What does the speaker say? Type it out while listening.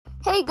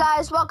Hey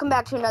guys, welcome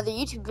back to another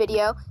YouTube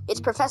video. It's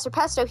Professor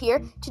Pesto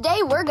here. Today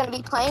we're going to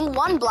be playing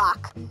One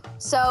Block.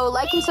 So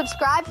like and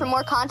subscribe for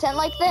more content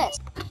like this.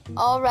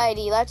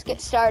 Alrighty, let's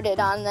get started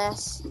on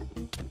this.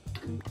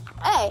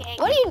 Hey, Okay.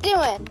 what are you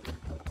doing?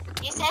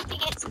 You said to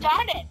get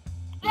started.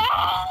 No!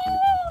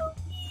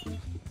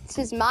 This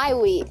is my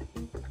weed.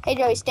 Hey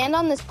Joey, stand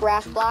on this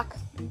grass block.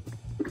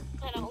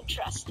 I don't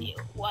trust you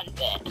one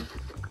bit.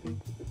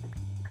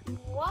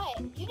 What?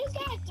 You just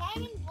got a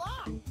diamond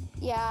block.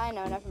 Yeah, I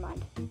know, never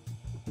mind.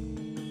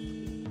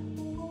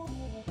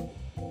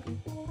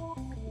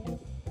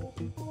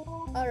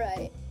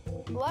 Alright,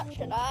 what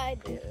should I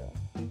do?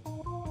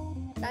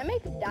 Should I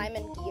make a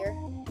diamond gear?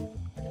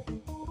 I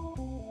don't know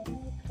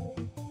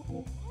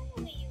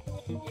what you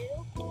want to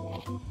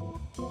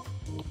do.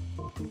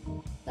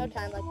 No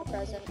time like the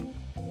present.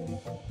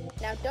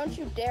 Now don't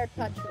you dare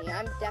touch me,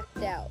 I'm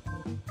decked out.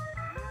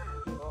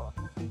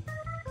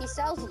 He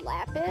sells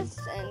lapis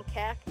and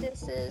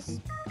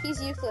cactuses.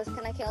 He's useless,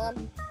 can I kill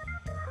him?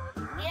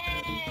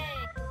 Yay!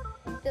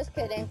 Just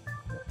kidding.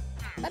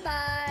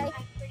 Bye-bye.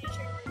 I'm pretty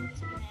sure this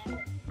is gonna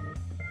happen.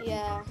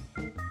 Yeah.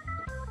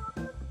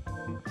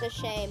 It's a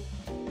shame.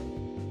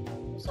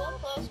 So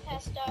close,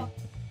 Pesto.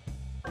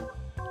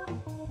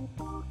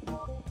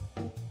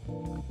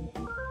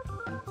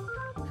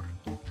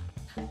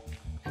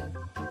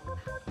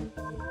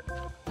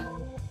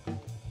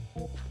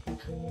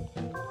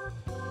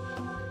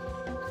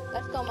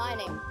 Let's go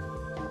mining.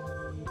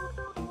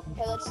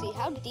 Okay, let's see.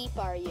 How deep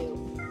are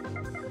you?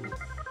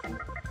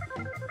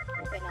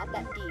 Okay, not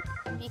that deep.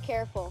 Be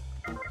careful.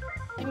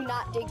 Do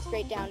not dig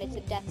straight down. It's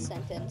a death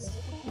sentence.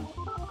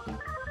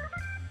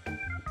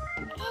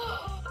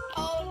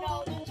 Oh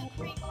no, there's a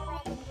creeper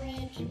on the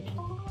bridge.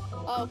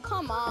 Oh,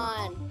 come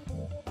on.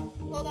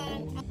 Hold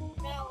on.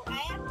 No, I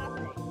have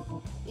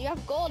nothing. You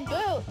have gold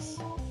boots.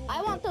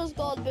 I want those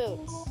gold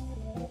boots.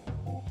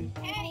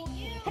 Hey,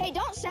 you! Hey,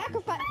 don't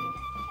sacrifice.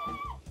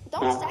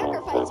 Don't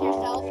sacrifice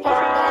yourself. Just go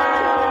up to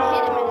him and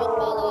hit him and he'll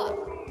fall off.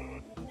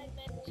 I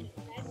meant to.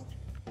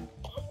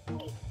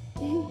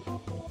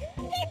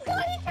 He's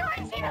coming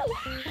towards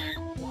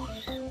you!